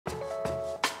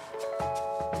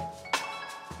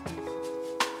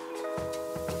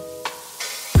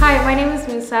Hi, my name is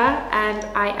Musa and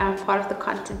I am part of the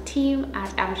content team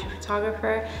at Amateur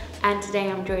Photographer, and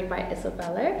today I'm joined by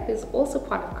Isabella, who's also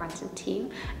part of the content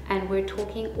team, and we're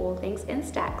talking all things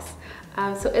Instax.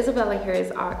 So Isabella here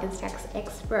is our Instax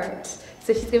expert.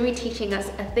 So she's going to be teaching us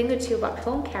a thing or two about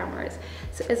film cameras.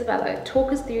 So Isabella,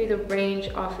 talk us through the range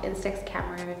of Instax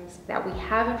cameras that we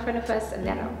have in front of us and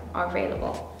that are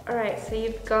available. Alright, so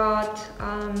you've got,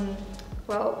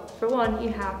 well, for one, you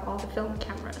have all the film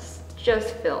cameras.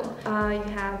 Just film. You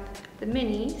have the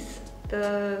minis,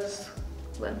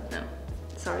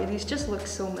 these just look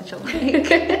so much alike.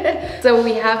 So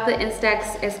we have the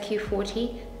Instax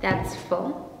SQ40, that's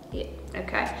film. Yeah.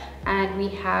 Okay. And we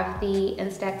have the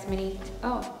Instax Mini,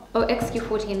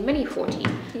 XQ40 and Mini 40.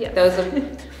 Yeah. Those are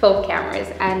film cameras,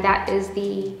 and that is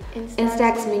the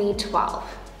Instax Mini 12.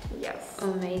 Yes.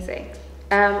 Amazing.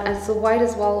 And so wide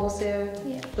as well also,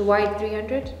 the wide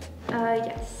 300?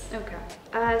 Yes. Okay.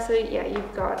 So yeah,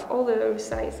 you've got all those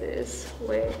sizes,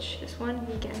 which this one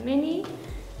you get mini,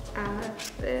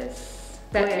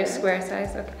 That's your square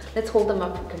size? Okay. Let's hold them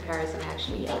up for comparison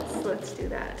actually. Yes, let's do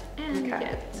that. And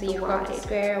so you've got the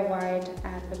square, wide,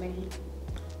 and the mini.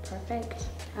 Perfect.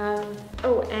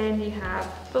 Oh, and you have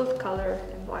both color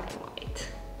and black and white.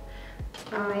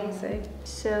 Amazing.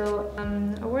 So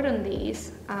a word on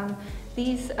these.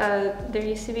 There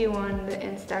used to be one, the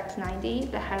Instax 90,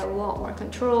 that had a lot more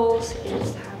controls. It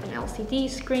used to have an LCD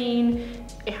screen.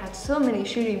 It had so many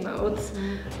shooting modes.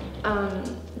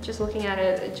 Just looking at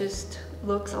it, it just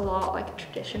looks a lot like a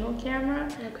traditional camera.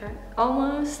 Okay.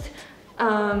 Almost.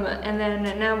 And then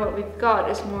now what we've got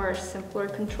is more simpler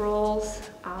controls.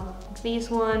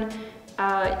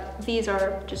 These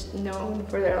are just known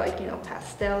for their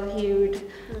pastel hued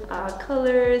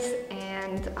colors,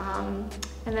 and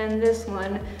then this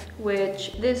one,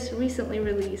 this recently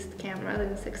released camera, the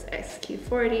Instax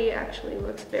SQ40, actually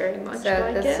looks very much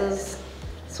like it. So this is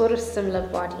sort of similar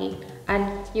body,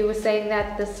 and you were saying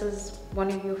that this is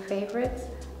one of your favorites?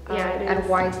 Yeah, it is. And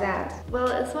why is that? Well,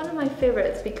 it's one of my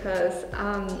favorites because,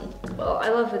 well, I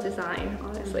love the design,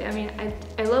 honestly. I mean,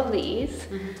 I love these.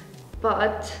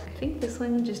 But I think this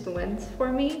one just wins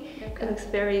for me. Okay. It looks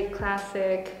very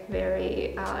classic,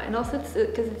 and also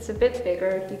because it's a bit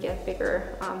bigger, you get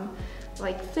bigger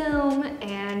like film,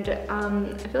 and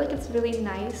I feel like it's really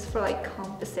nice for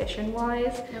composition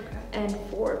wise, and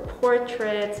for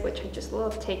portraits, which I just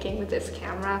love taking with this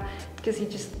camera because you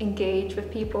just engage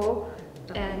with people.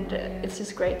 And it's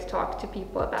just great to talk to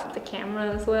people about the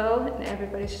camera as well, and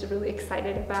everybody's just really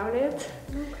excited about it.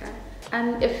 Okay.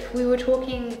 And if we were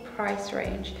talking price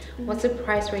range, what's the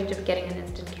price range of getting an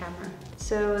instant camera?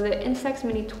 So the Instax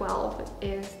Mini 12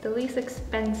 is the least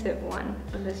expensive one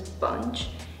of this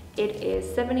bunch. It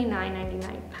is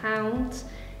 £79.99,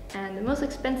 and the most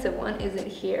expensive one isn't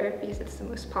here because it's the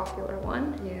most popular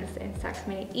one. It's the Instax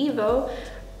Mini Evo.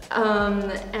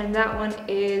 And that one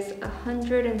is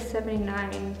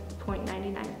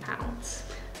 £179.99.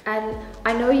 And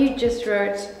I know you just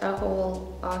wrote a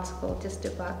whole article just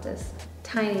about this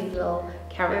tiny little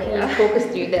camera. Can you talk us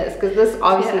through this? Because this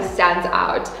obviously stands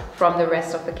out from the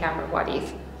rest of the camera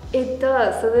bodies. It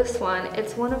does. So this one,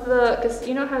 it's one of the, because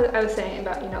you know how I was saying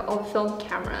about, all the film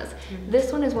cameras.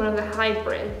 This one is one of the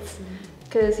hybrids.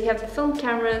 Because you have the film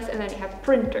cameras and then you have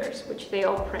printers, which they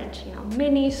all print,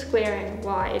 mini, square, and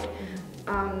wide.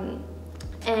 And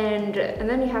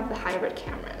then you have the hybrid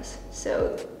cameras.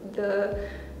 So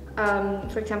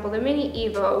for example, the Mini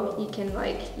Evo, you can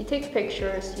you take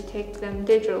pictures, you take them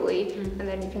digitally, and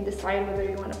then you can decide whether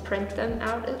you want to print them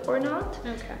out or not.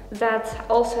 Okay. That's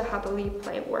also how the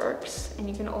replay works, and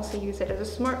you can also use it as a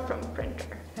smartphone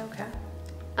printer. Okay.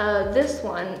 This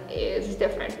one is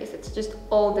different because it's just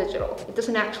all digital. It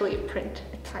doesn't actually print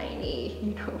a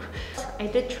tiny, I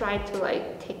did try to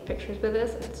take pictures with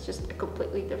this, and it's just a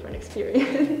completely different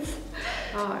experience.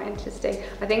 Oh, interesting.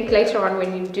 I think later on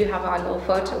when you do have our little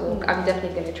photo walk, I'm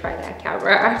definitely going to try that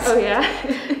camera out. Oh yeah?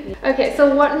 Okay,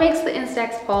 so what makes the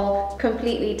Instax Pole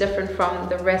completely different from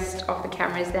the rest of the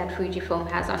cameras that Fujifilm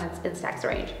has on its Instax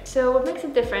range? So what makes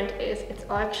it different is it's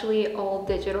actually all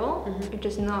digital. It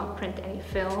does not print any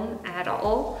film at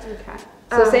all. Okay.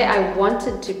 So say I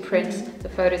wanted to print the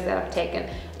photos that I've taken.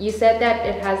 You said that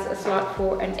it has a slot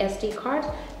for an SD card,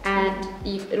 and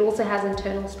it also has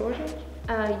internal storage?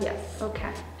 Yes.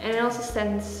 Okay. And it also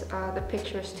sends the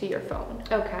pictures to your phone.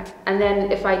 Okay. And then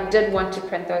if I did want to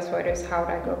print those photos, how would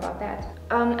I go about that?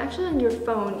 Actually on your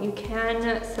phone, you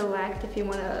can select if you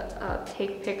want to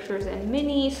take pictures in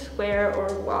mini, square,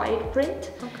 or wide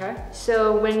print. Okay.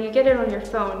 So when you get it on your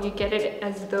phone, you get it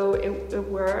as though it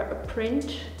were a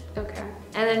print. Okay.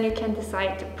 And then you can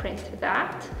decide to print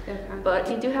that. Okay. But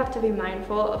you do have to be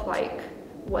mindful of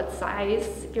what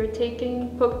size you're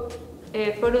taking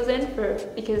photos in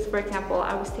because for example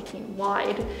I was taking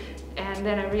wide and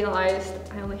then I realized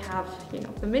I only have, you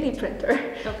know, the mini printer,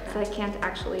 okay. So I can't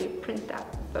actually print that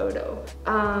photo.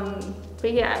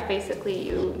 But yeah,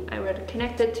 basically I would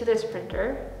connect it to this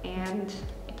printer and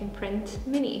I can print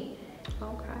mini.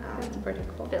 Okay, that's pretty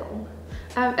cool. Film.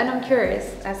 And I'm curious,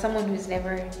 as someone who's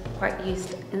never quite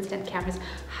used instant cameras,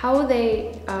 how are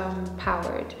they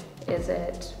powered? Is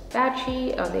it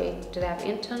battery? Do they have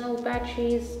internal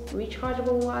batteries,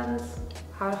 rechargeable ones?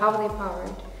 How are they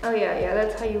powered? Oh yeah,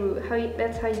 that's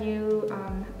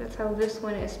how this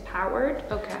one is powered.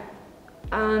 Okay.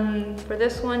 For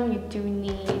this one, you do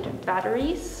need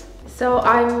batteries. So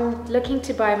I'm looking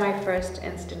to buy my first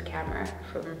instant camera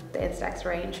from the Instax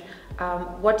range.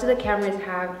 What do the cameras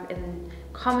have in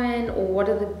common, or what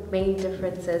are the main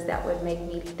differences that would make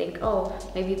me think, oh,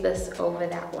 maybe this over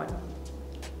that one?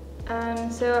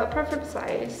 So apart from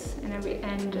size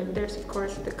and there's of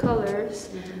course the colors.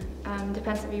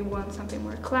 Depends if you want something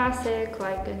more classic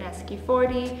like an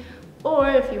SQ40, or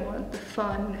if you want the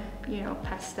fun, you know,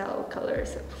 pastel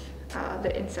colors of the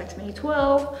Instax Mini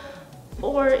 12,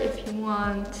 or if you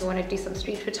want to do some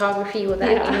street photography without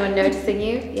anyone noticing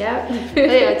you. Yeah.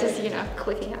 Yeah, just, you know,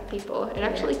 clicking at people. It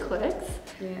actually clicks.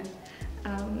 Yeah.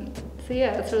 So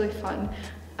yeah, it's really fun.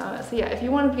 So yeah, if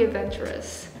you want to be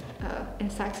adventurous,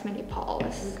 Instax Mini Paul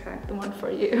is the one for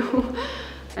you.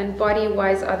 And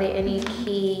body-wise, are there any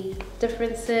key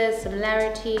differences,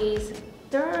 similarities?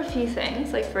 There are a few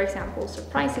things, like for example,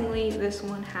 surprisingly, this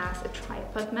one has a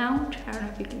tripod mount. I don't know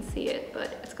if you can see it,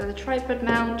 but it's got a tripod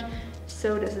mount.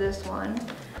 So does this one.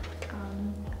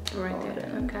 Right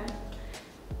there.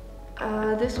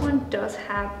 Okay. This one does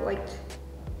have, like,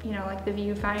 you know, like the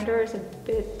viewfinder is a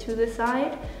bit to the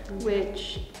side,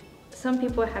 which some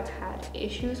people have had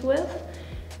issues with.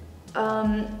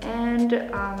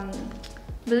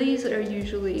 These are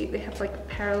usually, they have like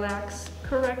parallax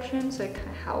correction, so it kind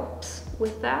of helps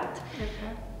with that.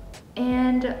 Okay.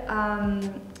 And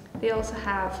they also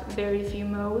have very few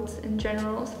modes in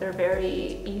general, so they're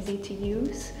very easy to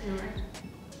use.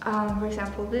 Right. For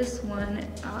example, this one,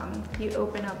 you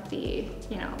open up the,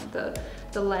 you know,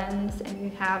 the lens, and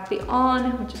you have the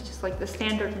on, which is just like the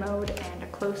standard mode, and a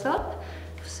close-up.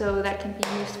 So that can be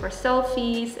used for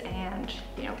selfies and,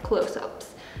 you know,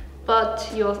 close-ups.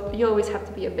 But you always have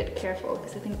to be a bit careful,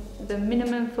 because I think the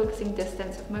minimum focusing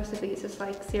distance of most of these is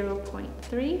like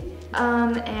 0.3.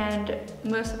 And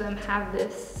most of them have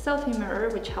this selfie mirror,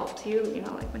 which helps you, you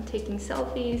know, like when taking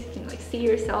selfies, you can like see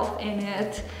yourself in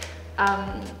it.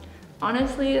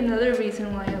 Honestly, another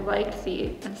reason why I liked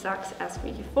the Instax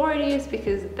S40 is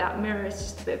because that mirror is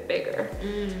just a bit bigger.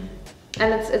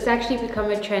 And it's actually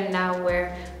become a trend now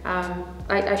where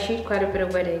I shoot quite a bit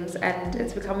of weddings, and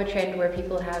it's become a trend where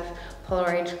people have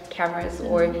Polaroid cameras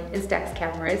or Instax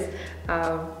cameras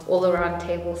all around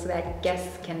tables, so that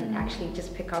guests can actually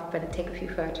just pick up and take a few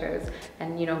photos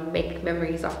and, you know, make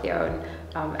memories of their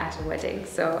own at a wedding.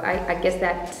 So I guess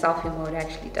that selfie mode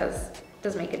actually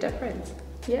does make a difference.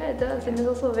 Yeah, it does, and it's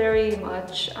also very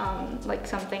much like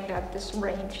something that this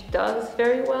range does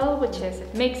very well, which is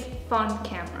it makes fun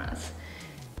cameras.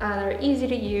 They're easy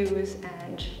to use,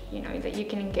 and, you know, that you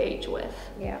can engage with.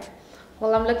 Yeah.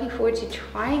 Well, I'm looking forward to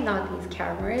trying out these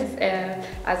cameras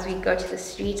as we go to the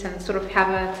street and sort of have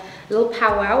a little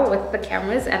powwow with the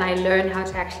cameras, and I learn how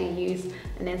to actually use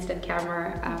an instant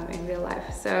camera in real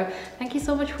life. So thank you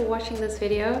so much for watching this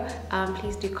video.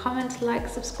 Please do comment, like,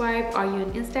 subscribe. Are you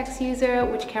an Instax user?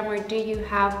 Which camera do you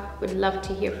have? Would love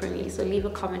to hear from you. So leave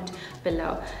a comment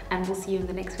below, and we'll see you in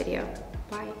the next video.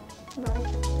 Bye.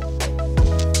 Bye.